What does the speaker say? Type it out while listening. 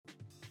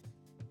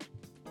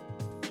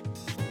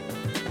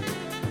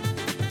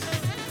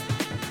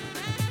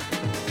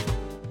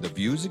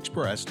views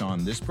expressed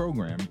on this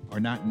program are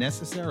not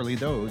necessarily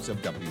those of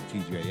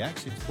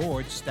WTJX, its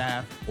board,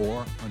 staff,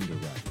 or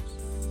underwriters.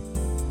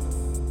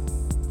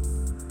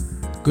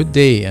 Good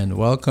day and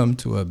welcome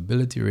to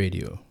Ability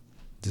Radio.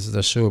 This is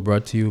a show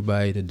brought to you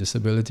by the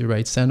Disability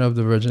Rights Center of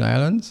the Virgin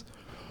Islands.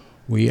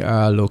 We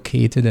are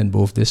located in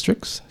both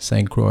districts,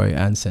 St. Croix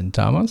and St.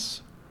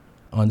 Thomas.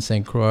 On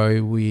St.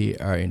 Croix, we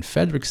are in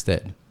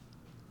Frederickstead,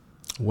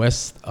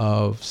 west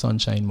of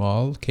Sunshine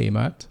Mall,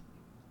 Kmart.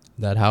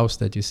 That house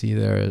that you see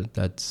there,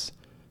 that's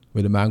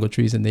with the mango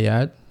trees in the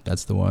yard,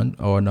 that's the one.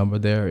 Our number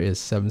there is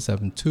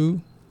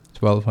 772-1200,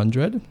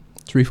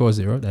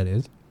 340, that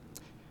is.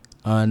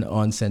 And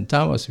on St.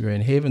 Thomas, we're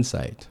in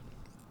Havenside.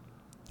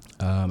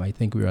 I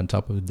think we're on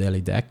top of the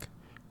deli deck.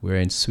 We're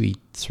in Suite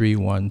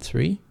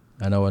 313.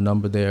 And our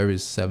number there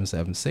is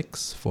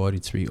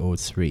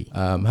 776-4303.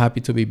 I'm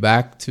happy to be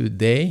back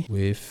today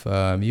with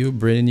you,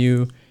 bringing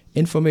you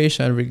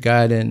information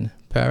regarding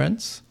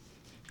parents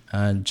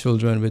and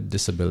children with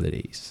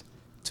disabilities.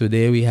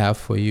 Today we have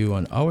for you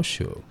on our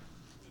show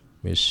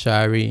Miss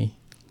Chari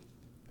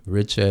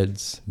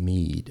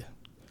Richards-Meade.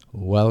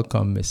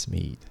 Welcome, Miss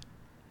Meade.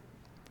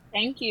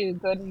 Thank you.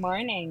 Good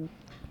morning.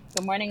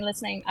 Good morning,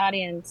 listening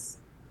audience.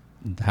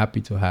 Happy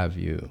to have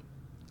you.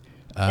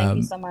 Thank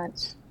you so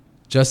much.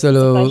 Just a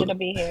little. It's a pleasure to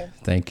be here.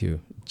 Thank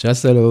you.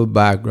 Just a little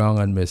background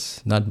on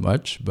Miss, not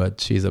much, but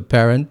she's a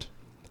parent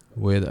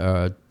with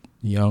a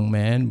young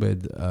man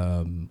with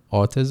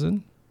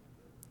autism.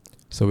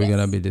 So we're going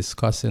to be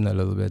discussing a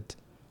little bit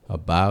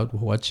about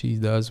what she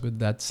does with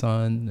that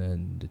son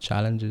and the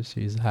challenges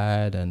she's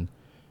had, and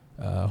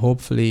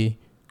hopefully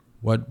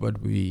what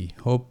we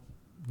hope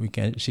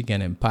she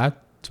can impart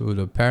to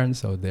the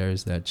parents out there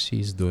is that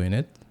she's doing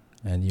it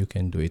and you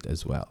can do it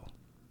as well.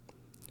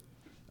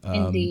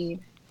 Indeed.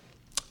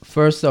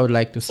 First, I would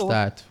like to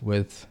start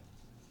with,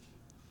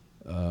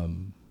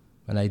 and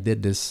I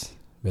did this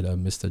with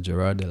Mr.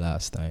 Gerard the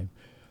last time,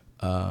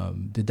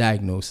 the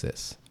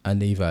diagnosis and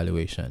the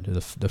evaluation.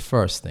 The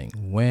first thing,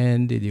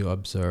 when did you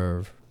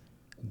observe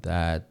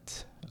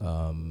that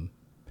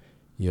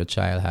your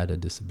child had a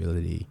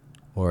disability,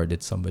 or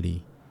did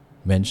somebody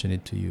mention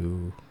it to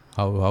you?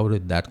 How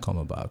did that come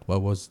about?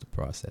 What was the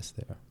process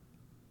there?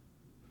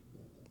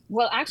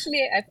 Well,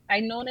 actually, I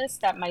noticed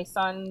that my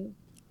son,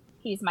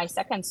 he's my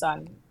second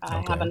son.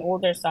 I have an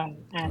older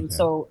son. And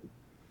so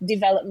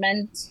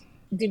developmentally,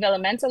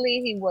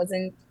 he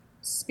wasn't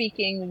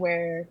speaking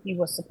where he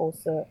was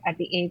supposed to, at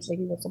the age that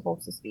he was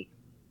supposed to speak.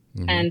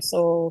 Mm-hmm. And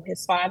so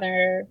his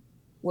father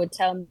would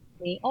tell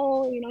me, he's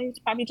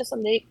probably just a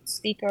late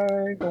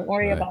speaker. Don't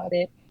worry about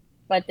it.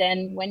 But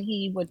then when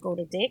he would go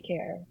to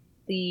daycare,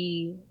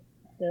 the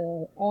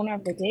owner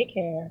of the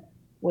daycare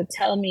would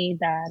tell me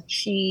that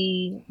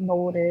she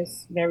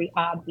noticed very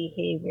odd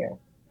behavior.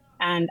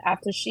 And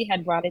after she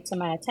had brought it to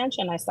my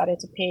attention, I started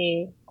to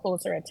pay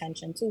closer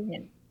attention to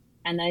him.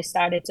 And I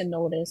started to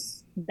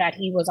notice that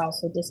he was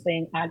also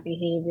displaying odd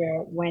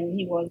behavior when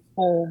he was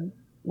home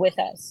with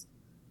us.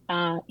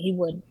 He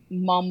would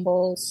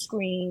mumble,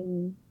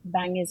 scream,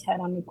 bang his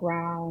head on the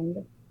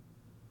ground.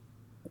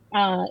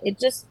 It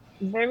just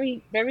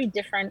very, very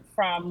different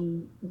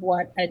from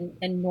what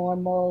a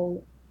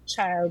normal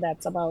child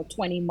that's about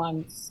 20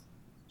 months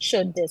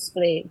should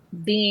display,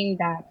 being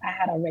that I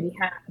had already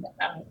had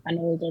an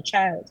older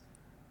child.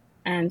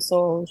 And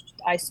so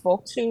I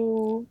spoke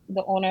to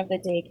the owner of the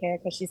daycare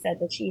because she said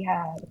that she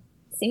had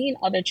seen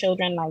other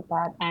children like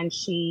that, and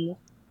she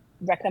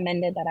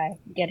recommended that I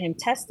get him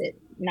tested.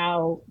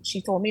 Now,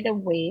 she told me to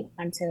wait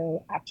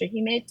until after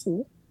he made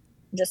 2,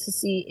 just to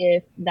see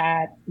if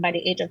that by the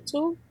age of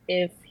 2,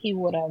 if he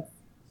would have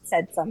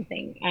said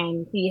something.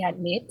 And he had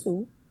made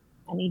 2,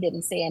 and he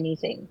didn't say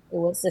anything. It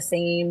was the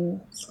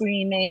same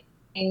screaming,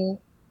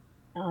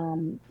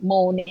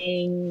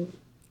 moaning,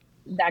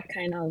 that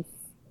kind of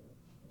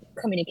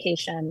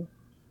communication.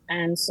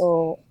 And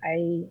so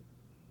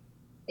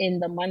in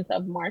the month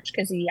of March,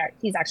 because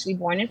he's actually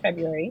born in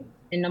February,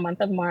 in the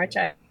month of March,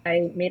 I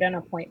made an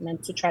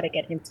appointment to try to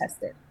get him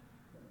tested.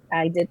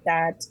 I did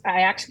that.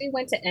 I actually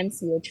went to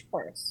MCH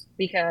first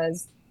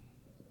because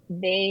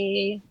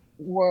they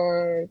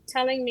were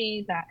telling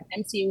me that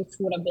MCH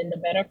would have been the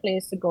better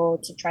place to go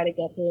to try to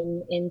get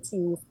him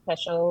into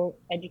special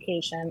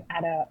education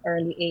at an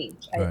early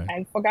age.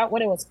 I forgot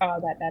what it was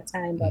called at that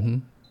time, but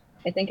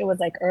I think it was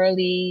like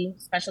early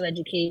special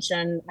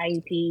education,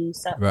 IEP,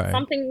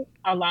 something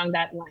along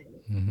that line.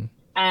 Mm-hmm.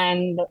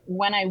 And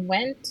when I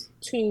went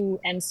to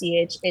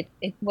MCH,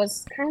 it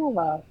was kind of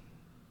a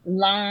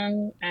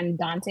long and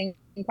daunting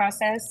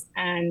process.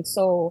 And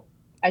so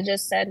I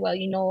just said, well,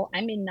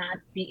 I may not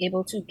be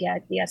able to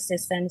get the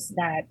assistance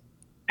that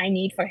I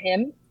need for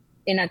him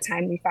in a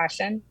timely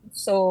fashion.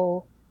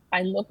 So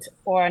I looked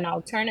for an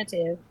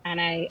alternative,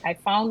 and I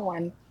found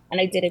one, and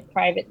I did it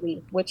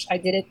privately, which I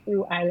did it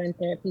through Island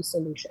Therapy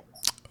Solutions.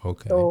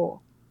 Okay.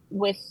 So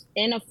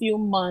within a few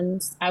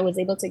months, I was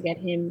able to get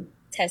him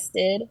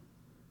tested,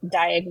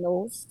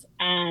 diagnosed,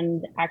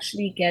 and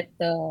actually get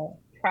the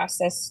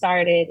process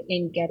started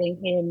in getting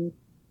him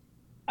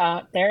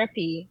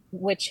therapy,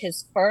 which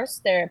his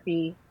first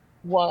therapy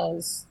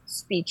was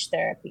speech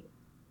therapy.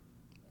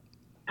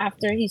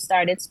 After he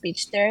started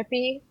speech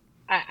therapy,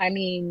 I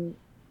mean,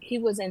 he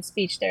was in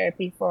speech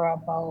therapy for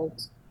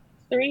about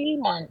 3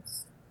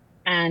 months,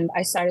 and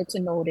I started to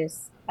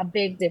notice a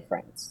big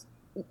difference.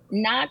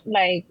 Not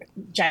like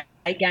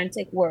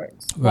gigantic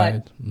words, but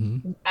Right.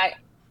 Mm-hmm. I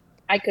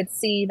I could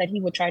see that he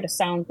would try to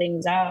sound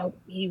things out.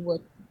 He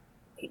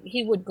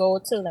would go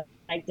to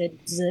like the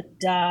z,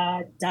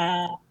 da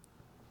da,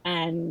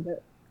 and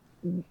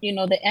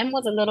the M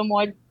was a little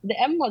more, the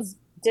M was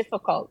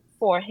difficult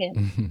for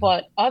him,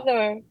 but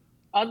other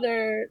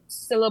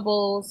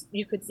syllables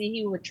you could see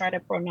he would try to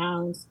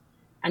pronounce,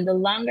 and the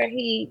longer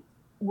he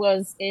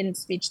was in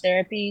speech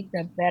therapy,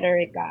 the better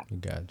it got. You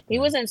got He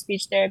right. was in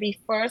speech therapy,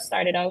 first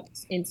started out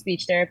in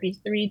speech therapy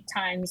 3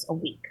 times a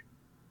week.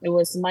 It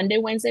was Monday,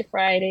 Wednesday,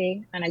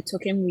 Friday, and I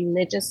took him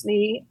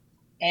religiously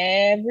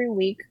every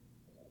week.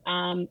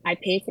 I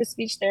paid for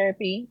speech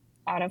therapy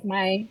out of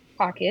my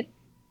pocket.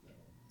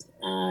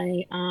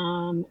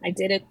 I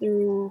did it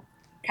through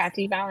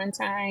Kathy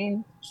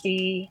Valentine.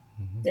 She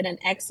did an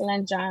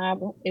excellent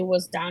job. It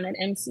was down at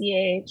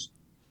MCH.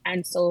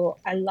 And so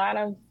a lot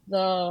of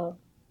the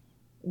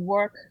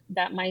work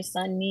that my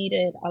son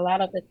needed, a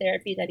lot of the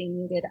therapy that he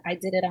needed, I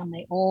did it on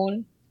my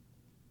own.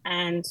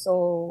 And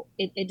so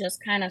it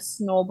just kind of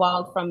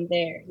snowballed from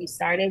there. He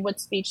started with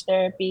speech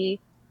therapy,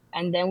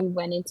 and then we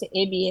went into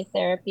ABA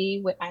therapy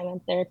with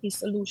Island Therapy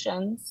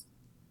Solutions.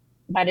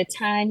 By the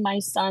time my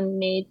son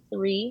made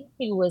 3,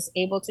 he was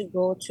able to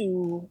go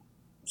to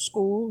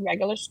school,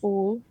 regular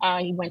school.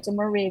 He went to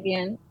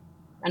Moravian.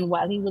 And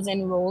while he was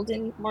enrolled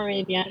in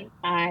Moravian,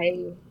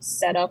 I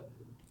set up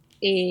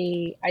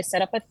a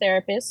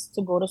therapist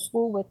to go to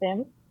school with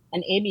him,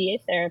 an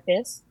ABA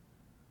therapist.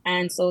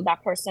 And so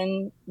that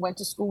person went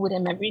to school with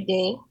him every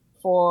day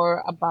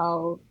for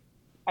about,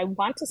 I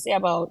want to say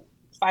about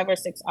 5 or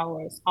 6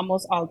 hours,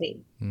 almost all day.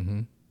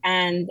 Mm-hmm.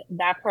 And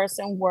that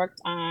person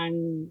worked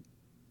on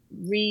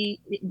re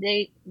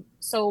they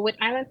so with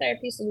Island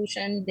Therapy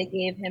Solution, they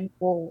gave him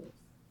goals.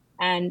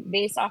 And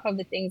based off of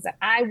the things that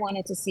I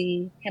wanted to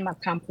see him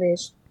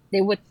accomplish,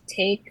 they would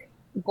take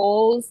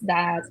goals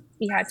that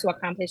he had to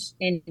accomplish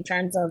in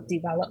terms of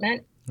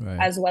development, Right.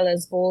 as well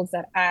as goals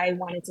that I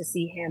wanted to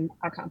see him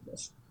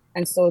accomplish.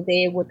 And so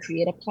they would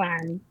create a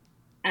plan.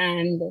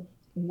 And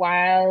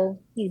while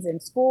he's in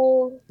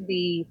school,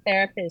 the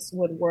therapist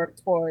would work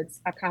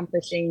towards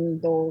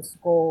accomplishing those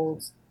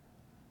goals.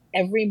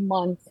 Every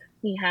month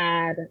he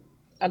had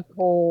a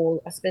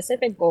goal, a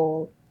specific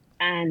goal,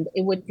 and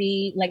it would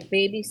be like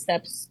baby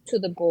steps to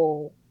the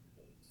goal.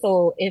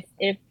 So if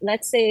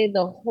let's say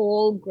the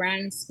whole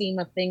grand scheme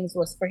of things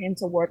was for him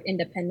to work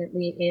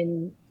independently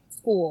in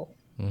school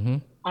Mm-hmm.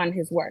 on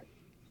his work,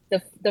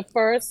 the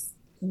first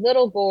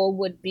little goal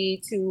would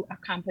be to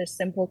accomplish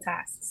simple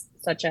tasks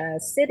such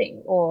as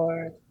sitting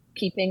or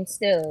keeping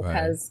still, Right.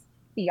 because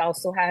he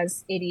also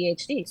has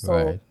ADHD. So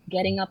Right.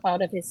 getting up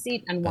out of his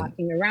seat and And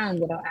walking around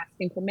without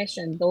asking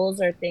permission,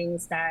 those are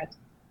things that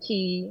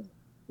he,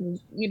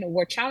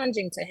 were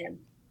challenging to him.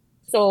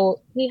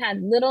 So he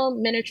had little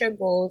miniature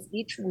goals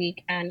each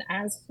week. And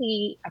as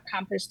he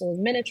accomplished those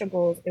miniature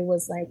goals, it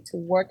was like to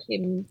work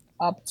him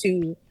up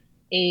to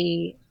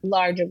a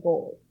larger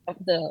goal of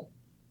the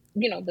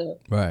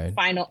right.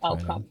 final Final.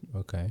 outcome.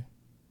 Okay.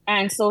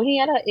 And so he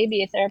had an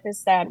ABA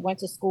therapist that went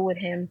to school with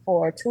him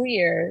for 2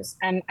 years,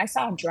 and I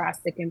saw a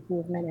drastic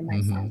improvement in my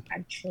Mm-hmm. son, a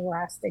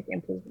drastic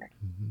improvement.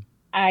 Mm-hmm.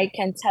 I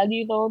can tell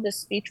you though, the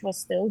speech was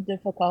still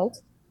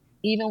difficult.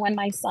 Even when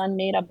my son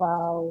made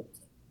about,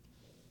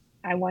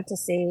 I want to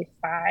say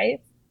 5,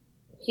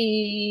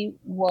 he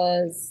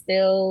was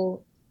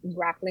still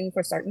grappling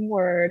for certain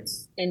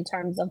words in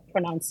terms of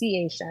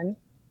pronunciation,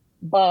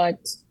 but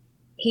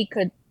he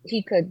could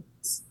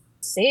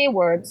say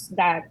words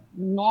that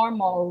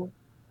normal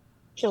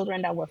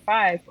children that were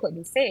 5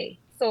 couldn't say.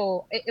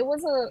 So it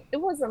was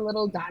a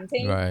little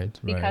daunting, Right. Right.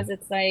 because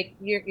it's like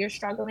you're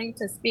struggling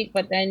to speak,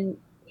 but then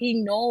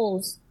he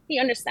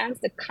understands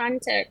the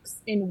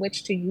context in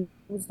which to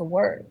use the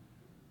word.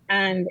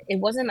 And it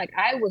wasn't like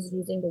I was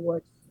using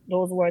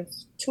those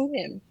words to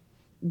him,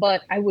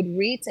 but I would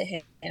read to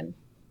him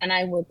and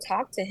I would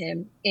talk to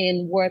him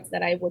in words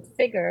that I would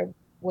figure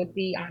would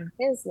be on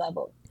his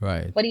level.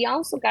 Right. But he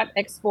also got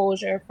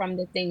exposure from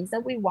the things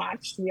that we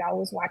watched. We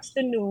always watched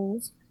the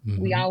news.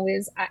 We Mm-hmm.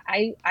 always,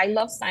 I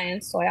love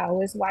science, so I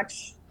always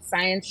watch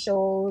science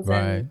shows and,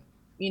 Right.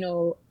 you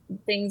know,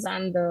 things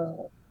on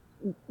the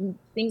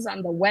things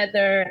on the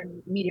weather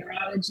and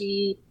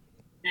meteorology.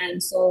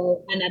 And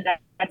at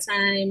that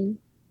time,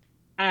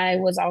 I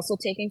was also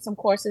taking some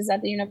courses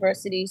at the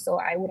university, so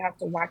I would have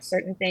to watch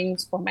certain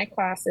things for my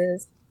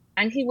classes.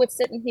 And he would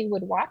sit and he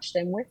would watch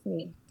them with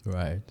me.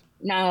 Right.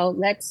 Now,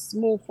 let's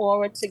move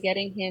forward to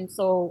getting him.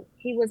 So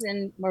he was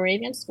in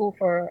Moravian school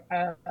for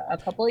a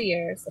couple of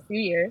years, a few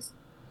years.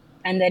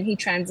 And then I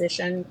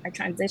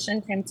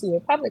transitioned him to a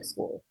public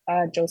school,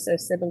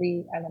 Joseph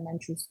Sibley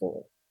Elementary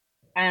School.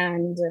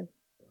 And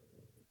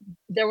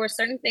there were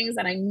certain things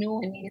that I knew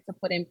I needed to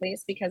put in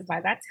place, because by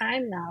that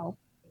time now,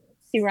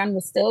 Siran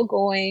was still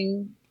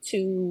going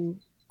to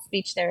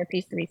speech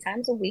therapy 3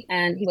 times a week.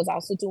 And he was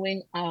also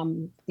doing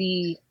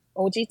the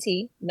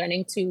OGT,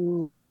 learning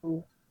to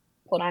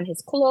put on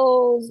his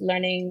clothes,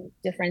 learning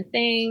different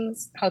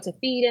things, how to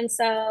feed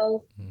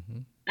himself.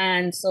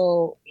 And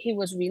so he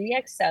was really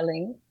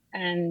excelling.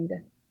 And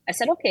I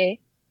said, okay.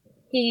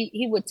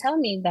 He would tell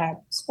me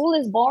that school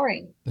is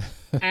boring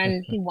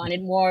and he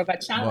wanted more of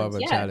a challenge. More of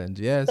a challenge.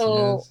 Yes,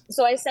 So yes.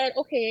 so I said,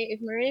 okay, if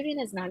Moravian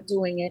is not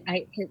doing it,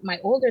 my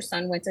older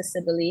son went to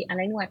Sibley, and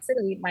I knew at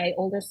Sibley my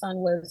older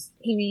son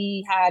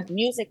he had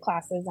music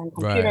classes and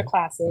computer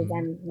classes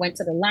and went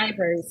to the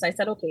library. So I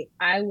said, okay,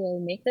 I will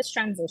make this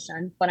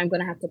transition, but I'm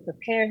going to have to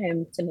prepare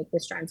him to make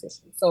this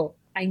transition. So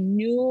I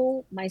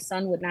knew my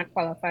son would not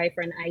qualify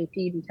for an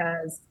IEP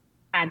because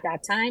at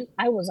that time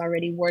I was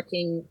already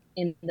working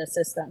in the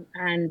system,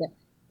 and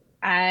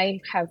I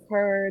have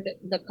heard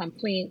the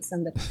complaints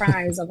and the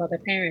cries of other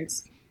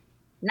parents.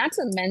 Not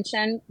to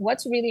mention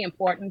what's really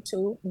important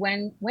too,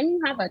 when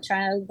you have a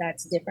child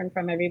that's different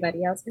from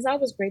everybody else, it's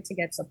always great to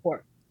get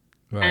support.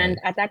 And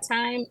at that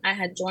time I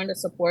had joined a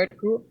support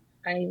group.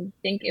 I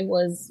think it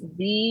was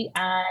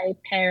VI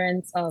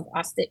Parents of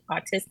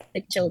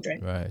Autistic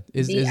Children. Right.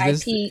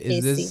 VIPAC.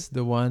 Is this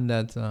the one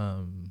that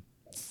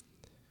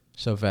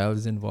Chauvel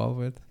is involved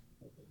with?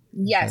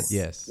 Yes.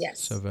 Yes.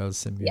 Yes. Chauvel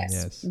Simeon,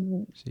 yes.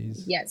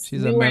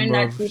 She's We a were in member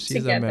that of group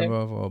together. a member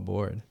of our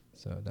board.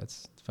 So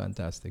that's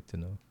fantastic to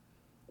know.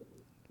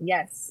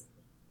 Yes.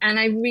 And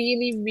I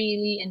really,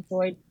 really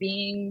enjoyed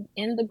being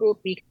in the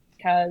group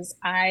because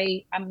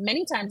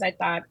many times I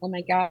thought, oh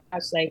my gosh,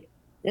 like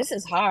this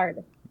is hard.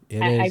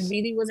 I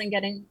really wasn't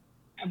getting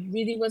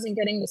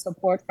the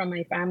support from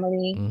my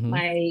family.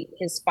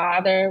 His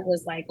father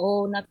was like,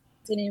 oh,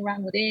 nothing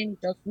wrong with him,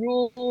 just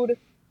rude,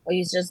 or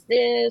he's just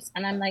this.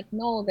 And I'm like,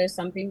 no, there's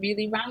something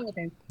really wrong with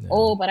him. Yeah.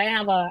 Oh, but I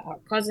have a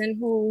cousin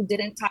who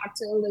didn't talk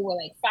till they were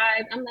like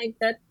 5. I'm like,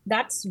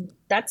 that's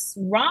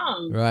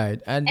wrong. Right.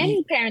 And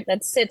any parent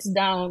that sits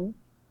down,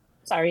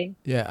 sorry.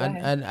 Yeah,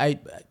 and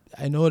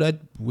I know that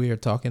we're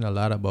talking a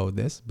lot about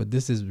this, but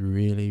this is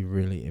really,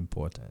 really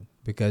important,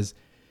 because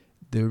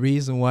the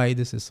reason why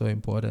this is so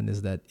important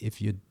is that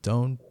if you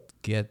don't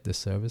get the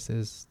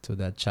services to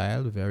that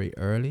child very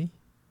early,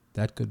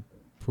 that could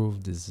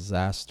prove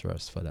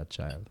disastrous for that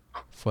child,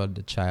 for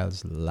the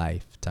child's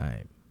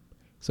lifetime.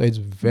 So it's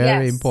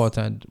very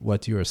important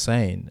what you're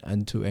saying,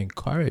 and to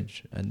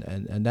encourage,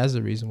 and that's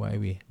the reason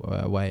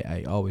why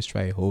I always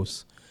try to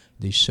host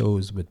these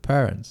shows with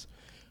parents,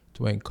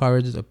 to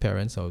encourage the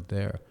parents out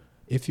there.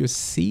 If you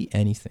see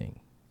anything,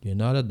 you're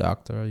not a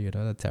doctor, you're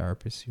not a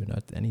therapist, you're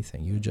not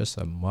anything. You're just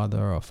a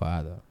mother or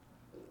father,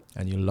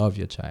 and you love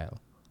your child.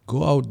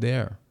 Go out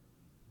there.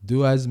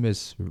 Do as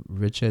Miss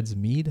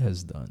Richards-Meade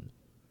has done,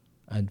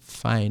 and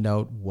find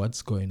out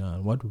what's going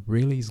on, what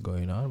really is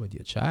going on with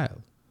your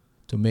child,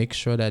 to make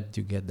sure that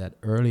you get that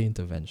early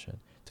intervention,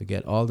 to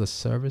get all the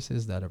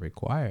services that are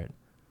required,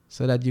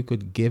 so that you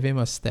could give him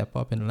a step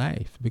up in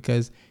life.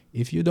 Because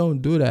if you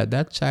don't do that,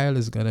 that child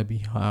is going to be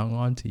hung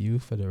on to you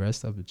for the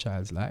rest of the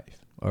child's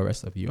life, or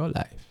rest of your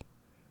life.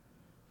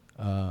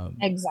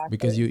 Exactly.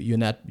 Because you're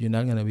not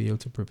going to be able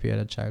to prepare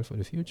that child for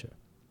the future.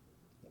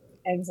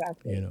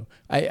 Exactly. You know,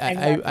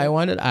 I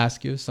wanted to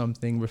ask you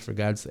something with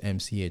regards to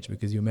MCH,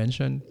 because you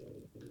mentioned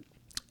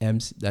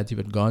that you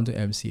had gone to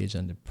MCH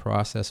and the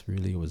process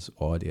really was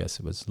arduous,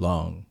 it was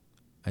long,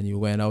 and you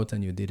went out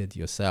and you did it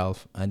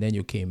yourself, and then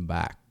you came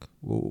back.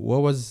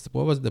 What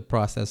was the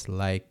process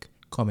like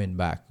coming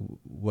back?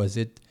 Was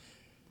it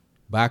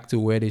back to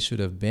where they should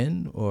have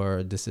been,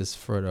 or this is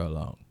further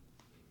along?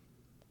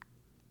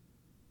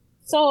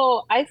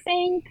 So I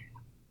think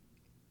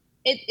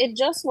it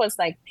just was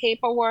like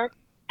paperwork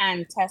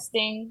and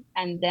testing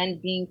and then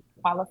being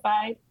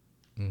qualified.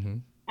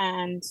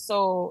 And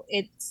so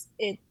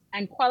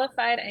and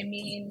qualified, I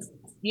mean,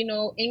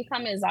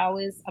 income is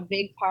always a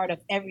big part of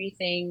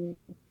everything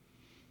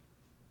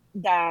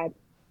that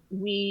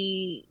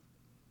when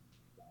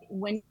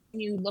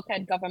you look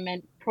at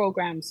government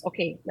programs,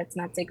 okay, let's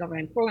not say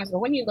government programs, but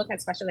when you look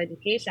at special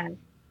education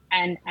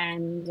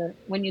and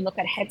when you look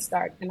at Head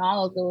Start and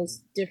all of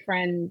those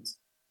different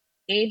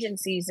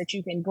agencies that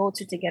you can go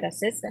to get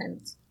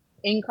assistance,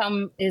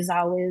 income is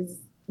always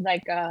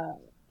like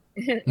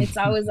it's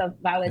always a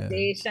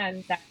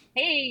validation that,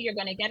 hey, you're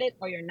going to get it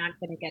or you're not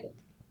going to get it.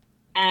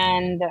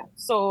 And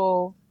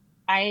so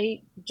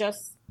I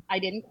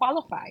didn't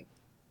qualify.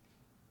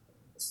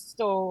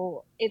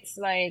 So it's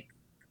like,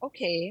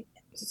 okay,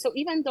 so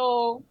even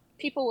though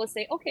people will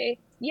say, okay,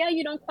 yeah,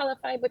 you don't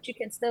qualify, but you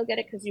can still get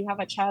it because you have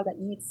a child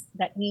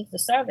that needs the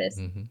service.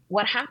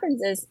 What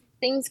happens is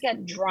things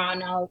get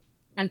drawn out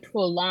and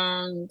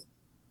prolonged,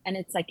 and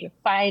it's like you're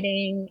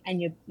fighting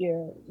and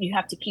you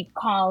have to keep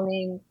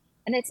calling,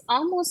 and it's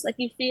almost like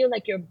you feel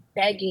like you're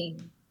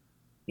begging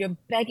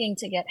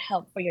to get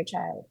help for your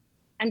child.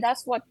 And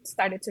that's what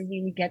started to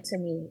really get to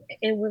me.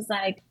 It was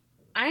like,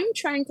 I'm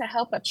trying to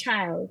help a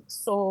child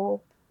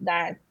so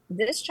that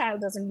this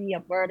child doesn't be a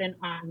burden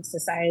on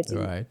society.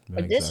 Right,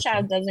 but this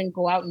child doesn't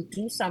go out and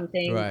do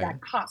something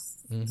that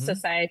costs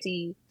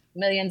society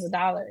millions of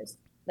dollars.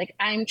 Like,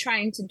 I'm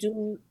trying to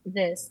do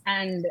this,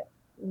 and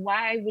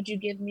why would you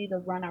give me the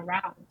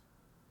runaround?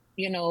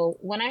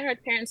 When I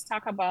heard parents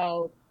talk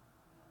about,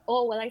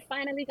 oh, well, I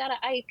finally got an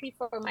IEP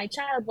for my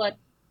child, but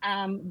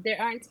there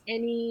aren't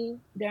any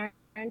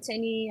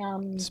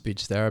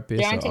Speech there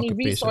therapist or aren't any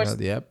resource.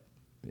 occupational. Yep.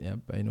 Yep.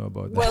 I know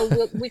about Well,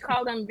 that. we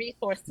call them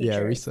resource Yeah.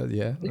 teachers. Research.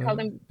 Yeah. We call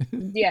them,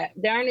 yeah.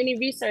 There aren't any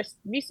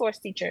resource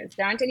teachers.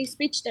 There aren't any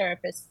speech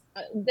therapists.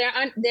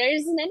 There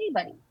isn't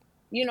anybody.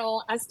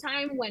 As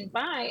time went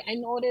by, I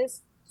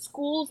noticed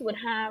schools would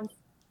have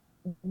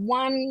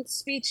one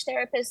speech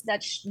therapist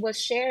that was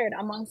shared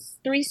amongst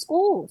 3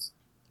 schools.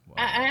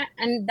 Wow.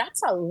 And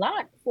that's a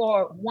lot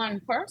for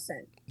one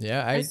person.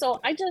 Yeah. And so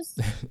I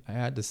just, I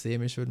had the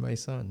same issue with my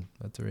son.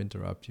 Not to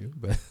interrupt you,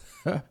 but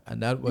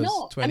and that was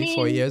no, I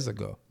 24 mean, years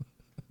ago.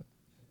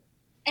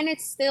 and it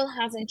still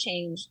hasn't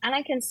changed. And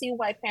I can see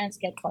why parents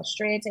get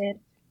frustrated.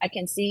 I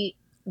can see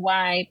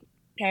why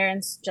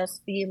parents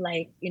just feel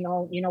like, you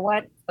know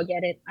what,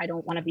 forget it. I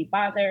don't want to be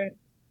bothered.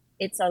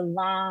 It's a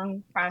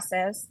long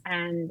process.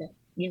 And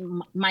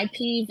my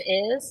peeve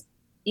is,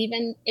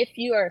 even if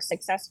you are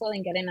successful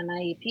in getting an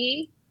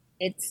IEP,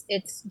 it's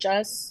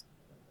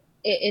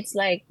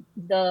like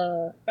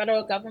the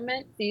federal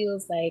government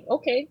feels like,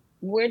 okay,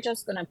 we're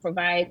just going to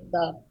provide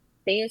the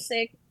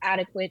basic,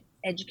 adequate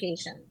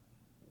education.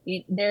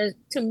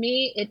 To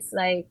me, it's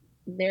like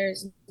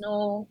there's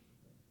no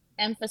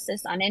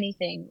emphasis on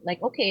anything.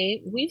 Like,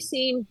 okay, we've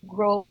seen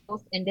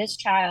growth in this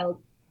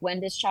child when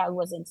this child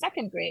was in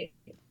second grade.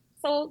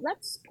 So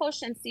let's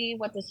push and see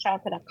what this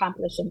child could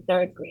accomplish in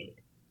third grade.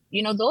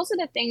 Those are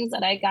the things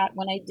that I got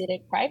when I did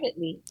it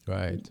privately.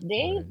 Right.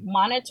 They Right.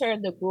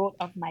 monitored the growth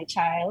of my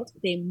child,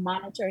 they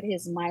monitored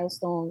his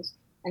milestones.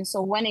 And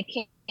so when it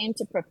came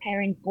to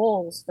preparing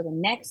goals for the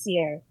next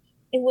year,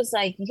 it was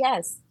like,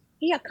 yes,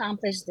 he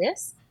accomplished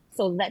this.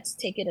 So let's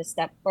take it a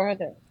step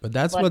further. But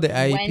that's But what the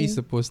IEP is when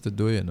supposed to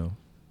do, it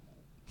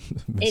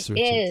Miss Richards.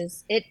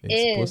 is, it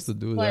It's supposed to is,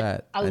 do but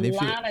that. a And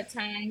lot of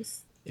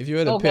times, if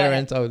you're the oh, go ahead.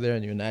 parent out there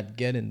and you're not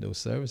getting those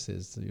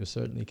services, you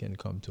certainly can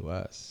come to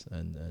us,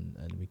 and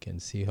we can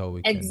see how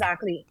we can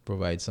Exactly.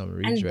 provide some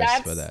And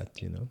redress for that.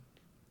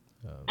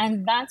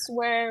 that's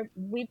where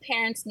we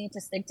parents need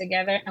to stick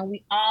together, and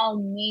we all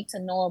need to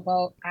know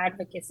about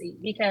advocacy,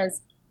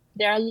 because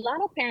there are a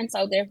lot of parents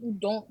out there who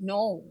don't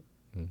know,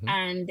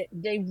 and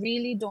they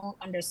really don't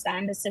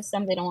understand the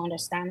system. They don't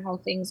understand how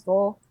things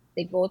go.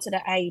 They go to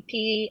the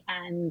IEP,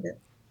 and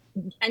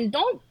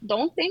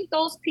don't think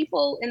those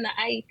people in the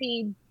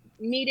IEP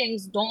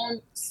meetings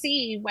don't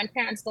see when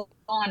parents don't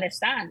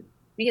understand.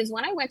 Because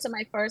when I went to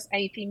my first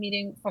IEP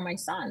meeting for my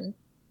son,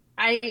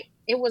 I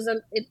it was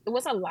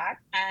a lot,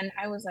 and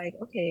I was like,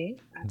 okay,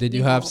 Did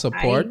you have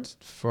support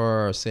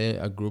for, say,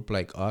 a group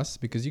like us?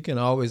 Because you can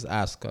always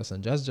ask us,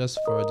 and just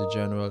for the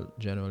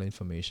general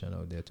information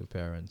out there to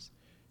parents,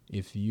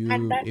 if at you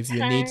that if you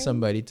need time,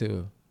 somebody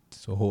to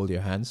hold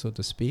your hand, so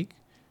to speak,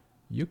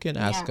 you can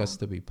ask yeah, us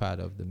to be part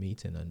of the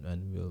meeting,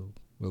 and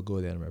we'll go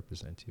there and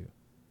represent you,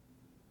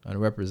 and I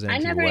represent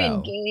you never well.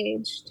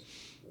 engaged.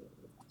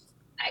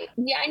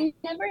 I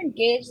never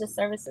engaged the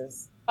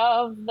services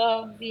of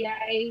the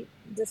VI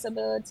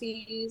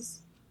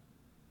disabilities,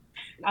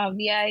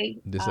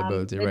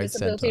 Disability the Rights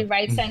Disability Center.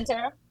 Rights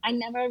Center. I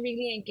never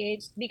really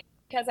engaged,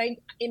 because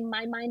in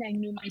my mind, I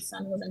knew my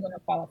son wasn't going to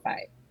qualify.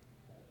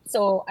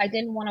 So I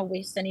didn't want to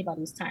waste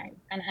anybody's time.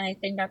 And I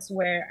think that's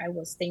where I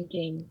was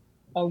thinking,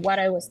 or what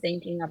I was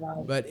thinking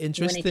about But when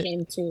it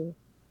came to.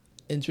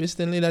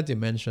 interestingly that you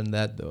mentioned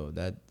that, though,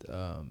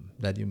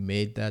 that you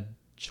made that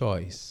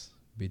choice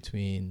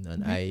between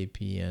an Mhm.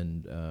 IEP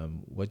and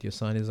what your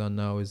son is on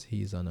now. Is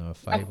he's on a A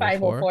 504,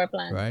 504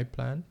 plan. right,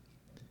 plan?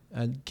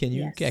 And can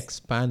you Yes.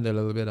 expand a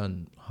little bit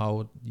on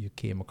how you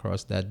came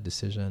across that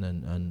decision,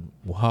 and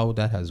how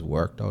that has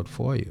worked out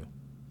for you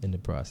in the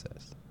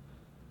process?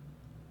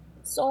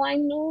 So I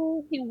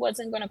knew he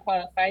wasn't going to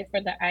qualify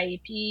for the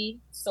IEP.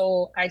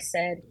 So I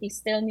said he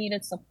still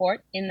needed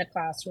support in the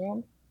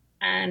classroom.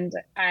 And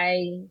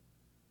I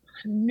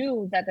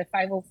knew that the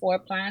 504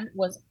 plan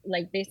was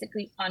like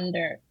basically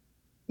under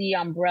the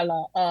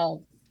umbrella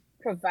of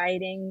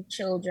providing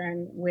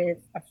children with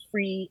a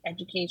free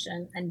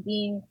education and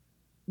being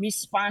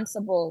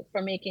responsible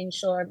for making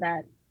sure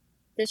that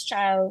this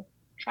child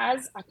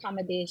has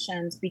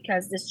accommodations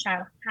because this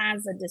child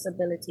has a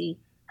disability.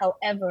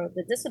 However,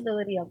 the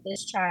disability of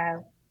this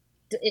child,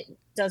 it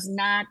does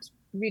not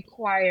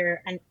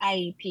require an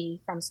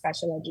IEP from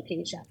special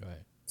education. Right.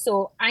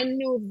 So I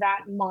knew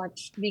that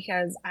much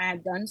because I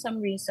had done some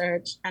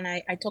research, and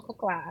I took a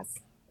class.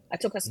 I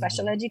took a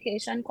special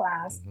education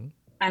class,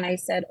 and I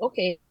said,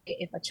 okay,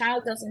 if a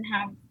child doesn't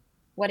have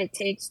what it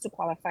takes to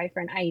qualify for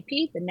an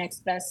IEP, the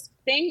next best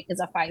thing is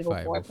a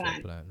 504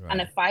 plan. plan, And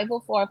a right?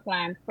 504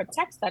 plan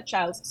protects that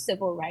child's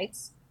civil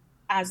rights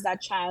as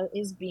that child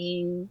is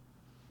being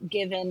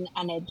given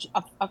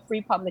a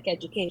free public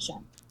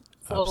education.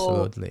 So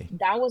Absolutely.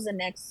 that was the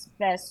next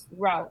best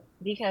route,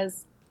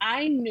 because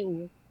I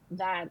knew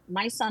that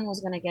my son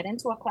was going to get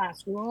into a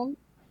classroom.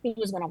 He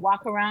was going to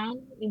walk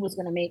around. He was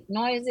going to make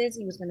noises.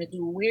 He was going to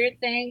do weird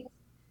things.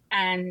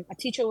 and a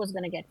teacher was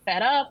going to get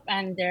fed up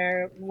and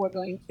they were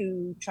going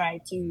to try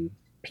to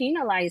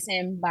penalize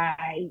him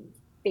by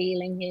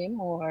failing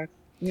him or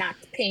not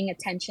paying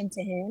attention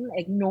to him,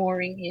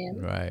 ignoring him,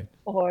 Right.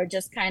 or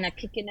just kind of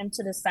kicking him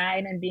to the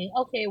side and being,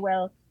 okay,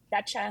 well,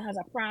 that child has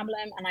a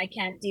problem and I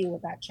can't deal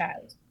with that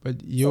child.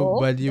 But you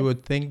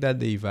would think that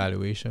the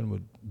evaluation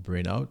would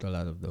bring out a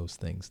lot of those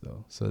things,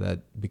 though, so that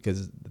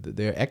because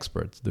they're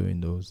experts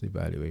doing those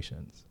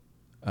evaluations,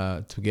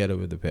 together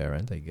with the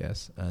parent, I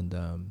guess,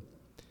 and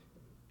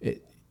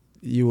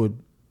you would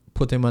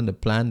put him on the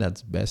plan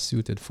that's best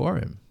suited for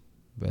him.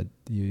 But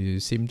you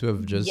seem to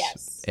have just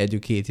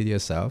educated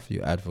yourself.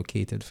 You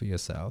advocated for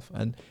yourself,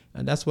 and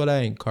that's what I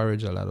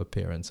encourage a lot of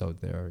parents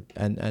out there.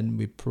 And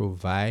we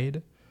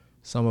provide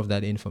some of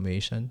that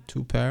information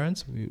to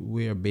parents.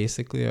 We are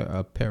basically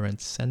a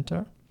parent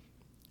center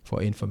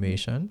for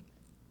information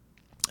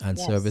and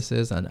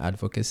services and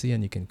advocacy,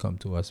 and you can come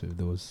to us with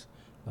those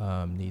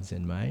needs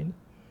in mind.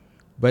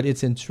 But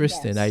it's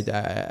interesting.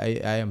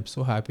 I am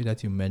so happy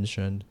that you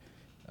mentioned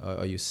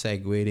or you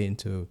segued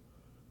into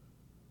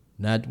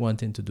not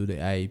wanting to do the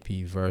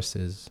IEP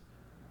versus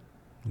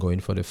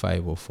going for the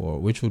 504,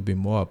 which would be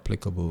more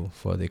applicable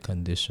for the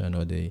condition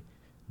or the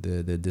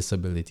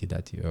disability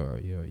that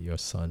your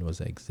son was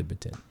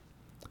exhibiting.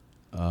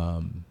 How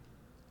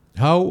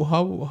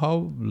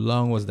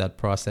long was that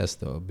process,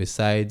 though,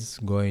 besides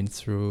going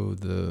through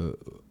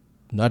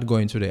not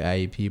going through the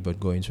IEP but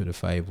going through the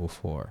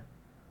 504?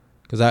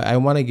 Because I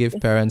want to give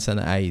parents an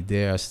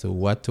idea as to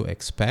what to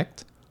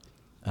expect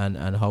and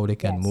how they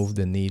can move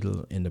the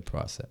needle in the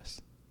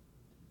process.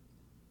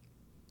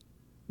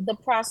 The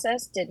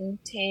process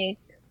didn't take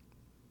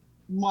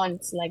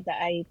months like the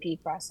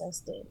IEP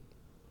process did.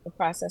 The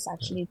process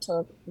actually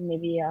took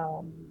maybe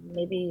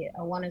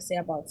I want to say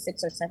about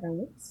 6 or 7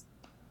 weeks.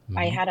 Mm-hmm.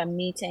 I had a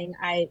meeting.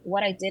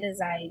 What I did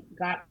is I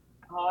got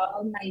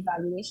all my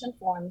evaluation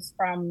forms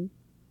from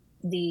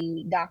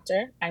the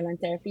doctor,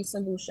 Island Therapy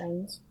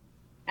Solutions,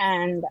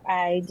 and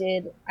I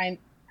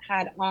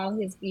had all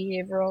his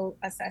behavioral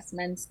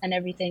assessments and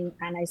everything,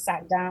 and I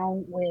sat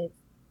down with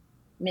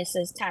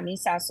Mrs. Tammy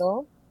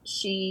Sasso.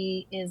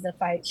 She was a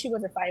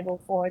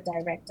 504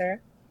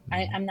 director.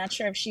 I'm not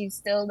sure if she's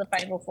still the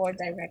 504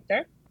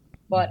 director,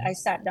 but I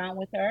sat down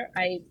with her.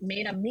 I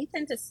made a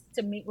meeting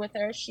to meet with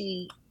her.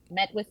 She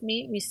met with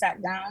me. We sat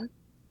down.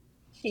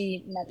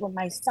 She met with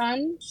my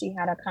son. She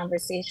had a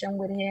conversation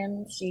with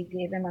him. She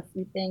gave him a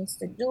few things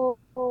to do,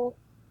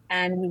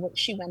 and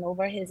she went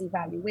over his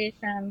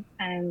evaluation,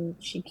 and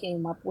she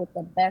came up with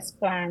the best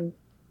plan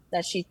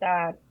that she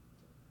thought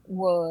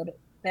would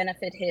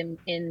benefit him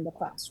in the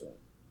classroom.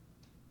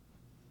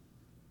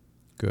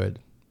 Good.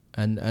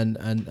 And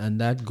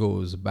that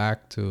goes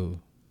back to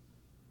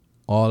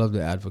all of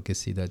the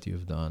advocacy that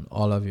you've done,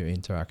 all of your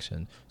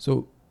interaction.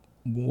 So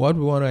what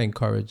we want to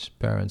encourage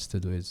parents to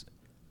do is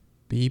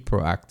be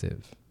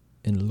proactive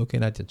in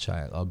looking at your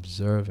child,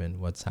 observing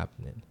what's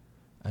happening,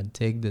 and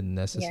take the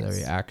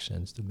necessary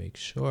actions to make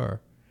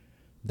sure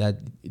that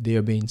they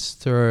are being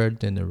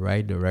stirred in the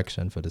right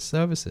direction for the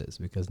services,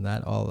 because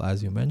not all,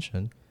 as you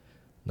mentioned,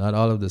 not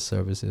all of the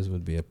services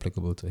would be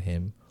applicable to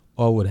him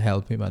or would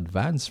help him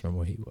advance from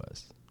where he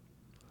was.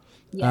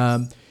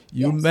 In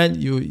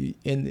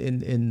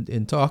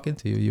talking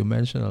to you, you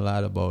mentioned a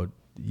lot about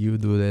you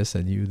do this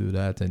and you do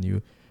that, and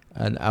you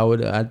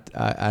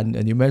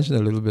mentioned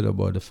a little bit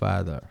about the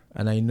father.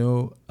 And I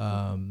know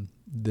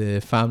the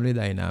family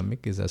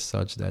dynamic is as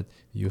such that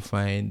you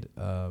find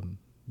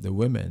the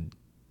women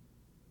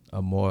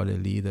are more the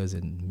leaders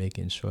in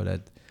making sure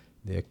that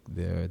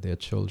their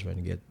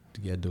children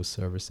get those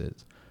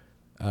services.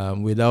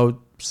 Without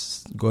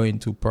going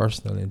too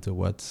personal into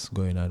what's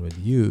going on with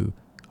you,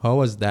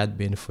 how has that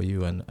been for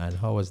you, and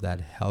how has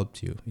that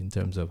helped you in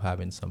terms of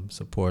having some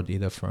support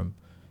either from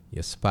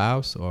your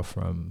spouse or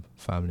from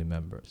family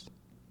members?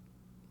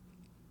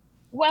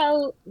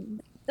 Well,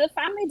 the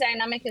family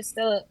dynamic is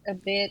still a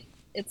bit,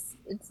 it's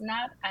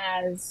not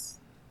as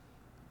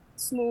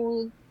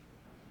smooth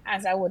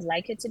as I would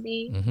like it to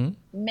be. Mm-hmm.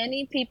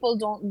 Many people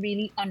don't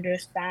really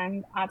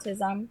understand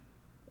autism,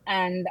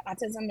 and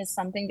autism is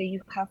something that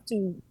you have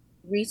to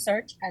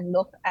research and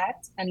look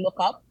at and look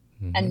up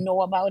and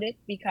know about it,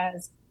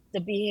 because the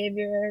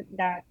behaviors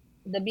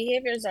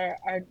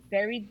are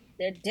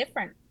they're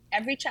different.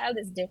 Every child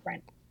is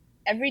different.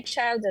 Every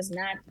child does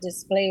not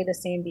display the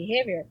same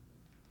behavior.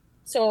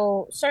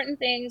 So certain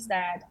things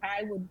that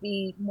I would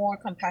be more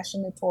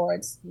compassionate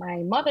towards, my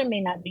mother may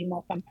not be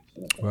more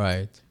compassionate towards.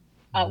 Right.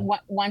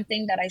 One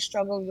thing that I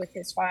struggled with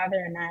his father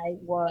and I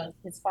was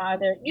his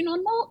father.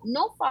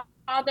 No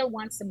father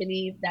wants to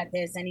believe that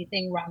there's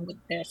anything wrong with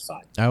their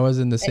son. I was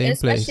in the same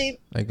place,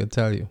 I could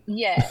tell you.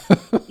 Yeah.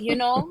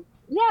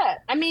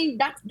 I mean,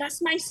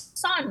 that's my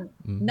son.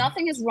 Mm-hmm.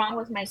 Nothing is wrong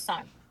with my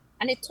son.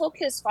 And it took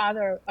his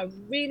father a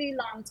really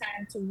long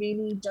time to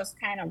really just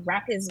kind of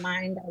wrap his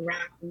mind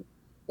around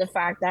the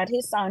fact that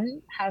his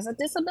son has a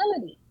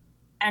disability.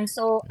 And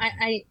so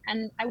I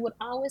would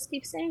always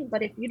keep saying,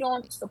 but if you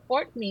don't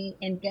support me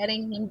in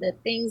getting him the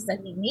things that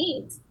he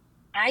needs,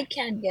 I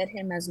can't get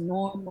him as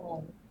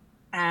normal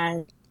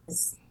as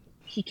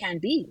he can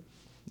be.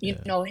 You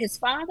know, his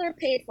father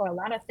paid for a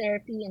lot of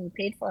therapy and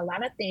paid for a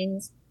lot of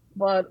things.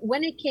 But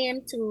when it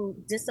came to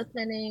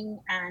disciplining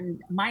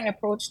and my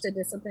approach to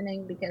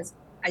disciplining, because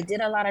I did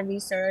a lot of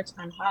research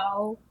on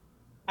how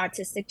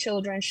autistic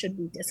children should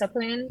be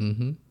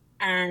disciplined,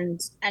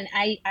 and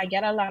I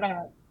get a lot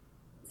of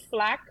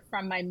flack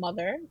from my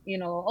mother, you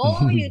know,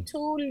 oh, you're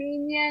too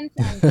lenient,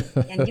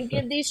 and you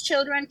give these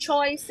children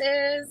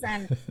choices,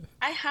 and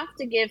I have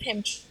to give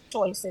him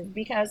choices,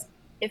 because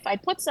if I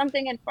put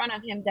something in front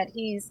of him that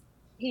he's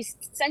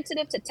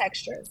sensitive to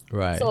textures.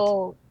 Right.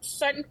 So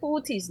certain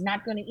foods he's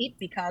not going to eat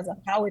because of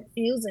how it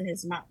feels in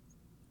his mouth.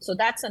 So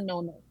that's a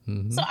no-no.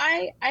 So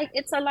I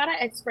it's a lot of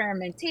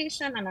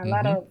experimentation and a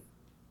lot of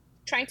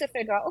trying to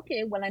figure out,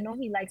 okay, well, I know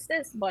he likes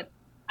this, but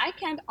I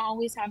can't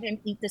always have him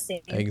eat the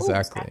same foods. I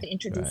have to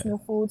introduce new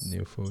foods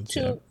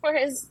for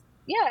him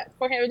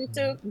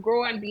to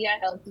grow and be a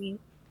healthy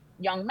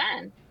young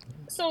man.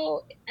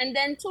 So, and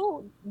then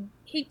too,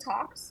 he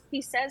talks,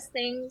 he says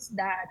things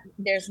that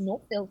there's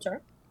no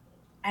filter,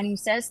 and he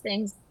says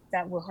things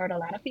that will hurt a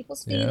lot of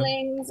people's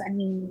feelings,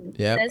 and he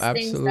says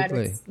things that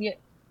it's,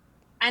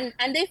 and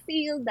they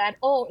feel that,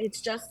 oh, it's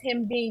just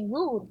him being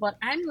rude. But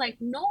I'm like,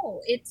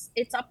 no, it's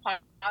a part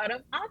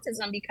of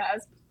autism,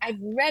 because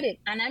I've read it,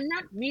 and I'm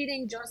not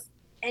reading just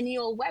any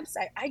old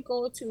website. I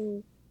go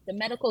to the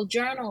medical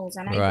journals,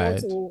 and I go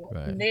to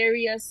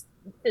various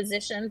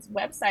physicians'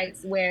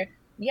 websites where,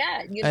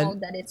 you know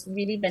that it's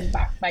really been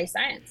backed by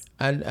science.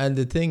 And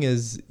the thing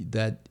is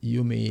that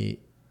you may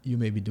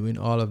be doing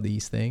all of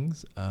these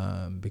things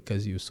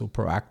because you're so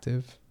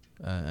proactive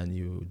and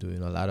you're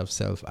doing a lot of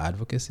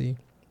self-advocacy.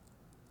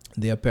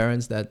 There are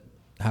parents that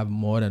have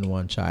more than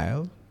one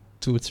child,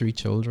 2 or 3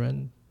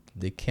 children.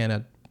 They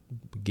cannot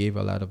give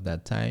a lot of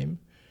that time.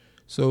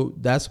 So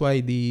that's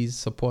why these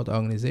support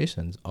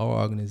organizations, our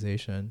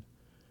organization,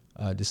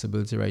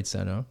 Disability Rights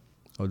Center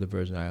of the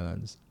Virgin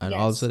Islands, and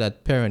also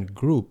that parent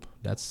group,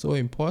 that's so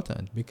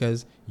important,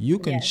 because you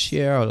can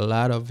share a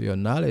lot of your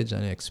knowledge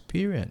and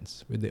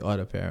experience with the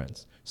other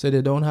parents, so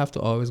they don't have to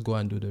always go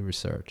and do the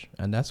research.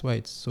 And that's why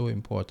it's so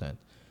important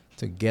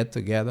to get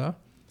together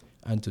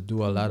and to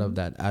do a lot of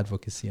that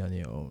advocacy on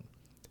your own.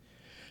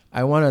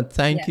 I want to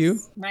thank you,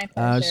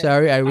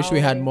 Chari. I wish we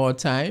had more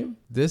time.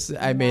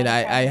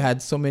 I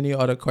had so many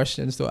other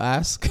questions to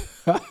ask.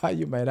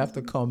 You might have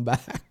to come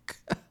back.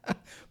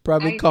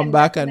 Probably come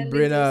back and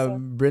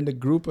bring the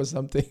group or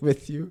something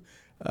with you.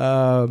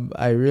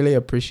 I really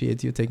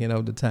appreciate you taking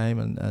out the time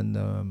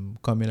and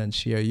coming and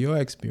share your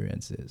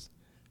experiences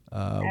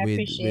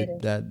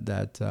with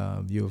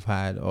that you've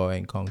had or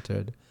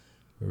encountered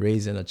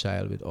raising a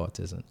child with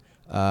autism.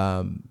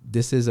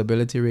 This is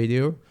Ability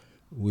Radio.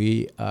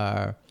 We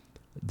are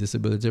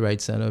Disability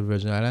Rights Center of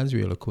Virgin Islands.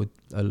 We are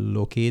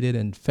located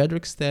in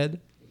Frederickstead,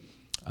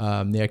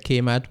 near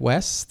Kmart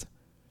West.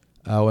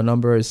 Our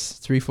number is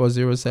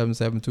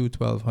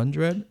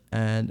 340-772-1200,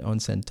 and on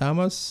St.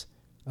 Thomas,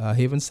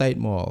 Havenside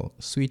Mall,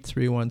 Suite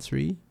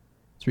 313,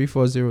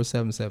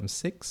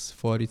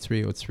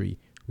 340-776-4303.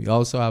 We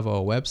also have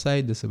our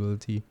website,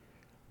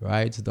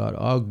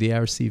 disabilityrights.org,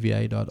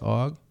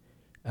 drcvi.org,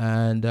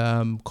 and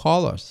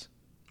call us.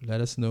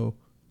 Let us know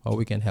how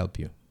we can help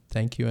you.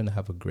 Thank you, and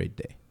have a great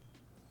day.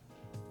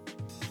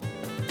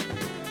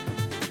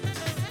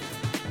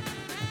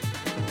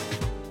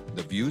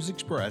 The views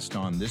expressed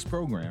on this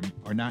program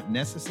are not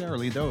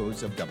necessarily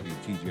those of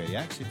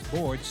WTJX, its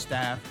board,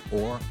 staff,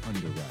 or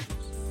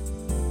underwriters.